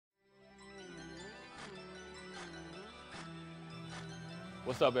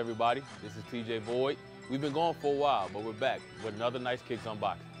What's up, everybody? This is TJ Boyd. We've been going for a while, but we're back with another Nice Kicks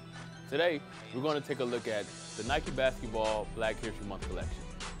unboxing. Today, we're going to take a look at the Nike Basketball Black History Month collection.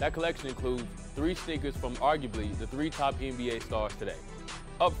 That collection includes 3 sneakers from arguably the 3 top NBA stars today.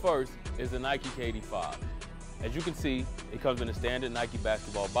 Up first is the Nike KD5. As you can see, it comes in a standard Nike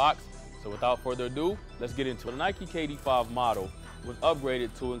basketball box. So without further ado, let's get into it. The Nike KD5 model was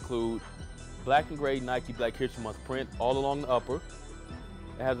upgraded to include black and gray Nike Black History Month print all along the upper.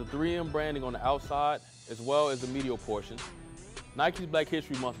 It has a 3M branding on the outside as well as the medial portion. Nike's Black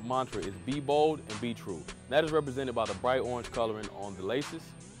History Month mantra is be bold and be true. That is represented by the bright orange coloring on the laces,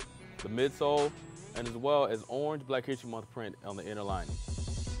 the midsole, and as well as orange Black History Month print on the inner lining.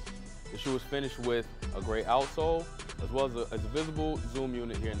 The shoe is finished with a gray outsole as well as a visible zoom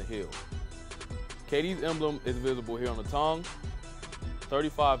unit here in the heel. KD's emblem is visible here on the tongue,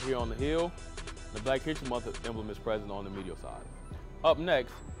 35 here on the heel. The Black History Month emblem is present on the medial side. Up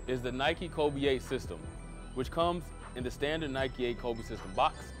next is the Nike Kobe 8 system, which comes in the standard Nike 8 Kobe system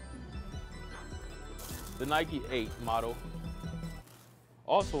box. The Nike 8 model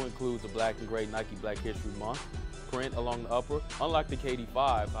also includes a black and gray Nike Black History Month print along the upper. Unlike the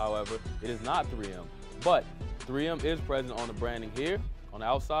KD5, however, it is not 3M, but 3M is present on the branding here on the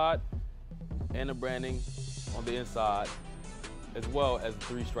outside and the branding on the inside, as well as the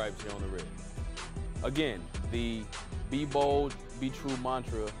 3 stripes here on the rib. Again, the be bold, be true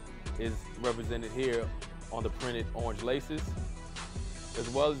mantra is represented here on the printed orange laces, as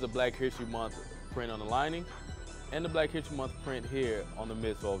well as the Black History Month print on the lining and the Black History Month print here on the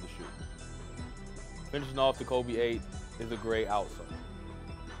midsole of the shoe. Finishing off the Kobe 8 is the gray outsole.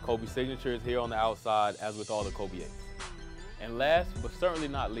 Kobe's signature is here on the outside, as with all the Kobe 8s. And last, but certainly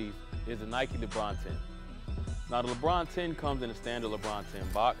not least, is the Nike LeBron 10. Now the LeBron 10 comes in a standard LeBron 10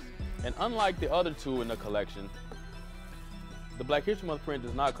 box, and unlike the other 2 in the collection, the Black History Month print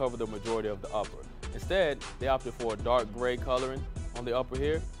does not cover the majority of the upper. Instead, they opted for a dark gray coloring on the upper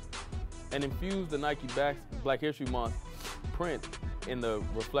here and infused the Nike Black History Month print in the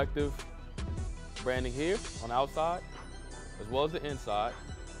reflective branding here on the outside, as well as the inside.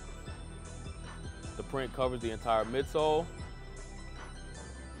 The print covers the entire midsole.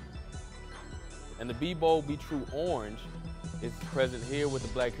 And the Be Bold, Be True orange is present here with the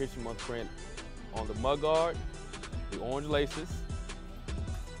Black History Month print on the mudguard, the orange laces,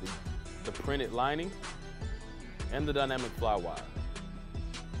 the printed lining, and the dynamic flywire.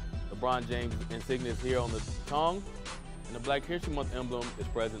 LeBron James insignia is here on the tongue, and the Black History Month emblem is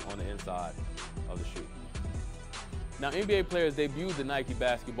present on the inside of the shoe. Now, NBA players debuted the Nike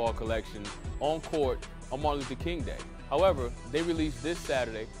basketball collection on court on Martin Luther King Day. However, they released this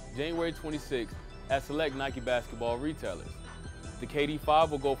Saturday, January 26th, at select Nike basketball retailers. The KD5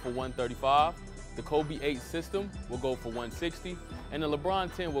 will go for $135, the Kobe 8 system will go for $160, and the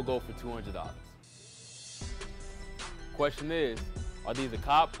LeBron 10 will go for $200. Question is, are these a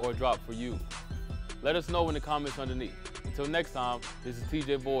cop or a drop for you? Let us know in the comments underneath. Until next time, this is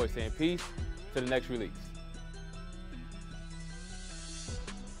TJ Boyd saying peace to the next release.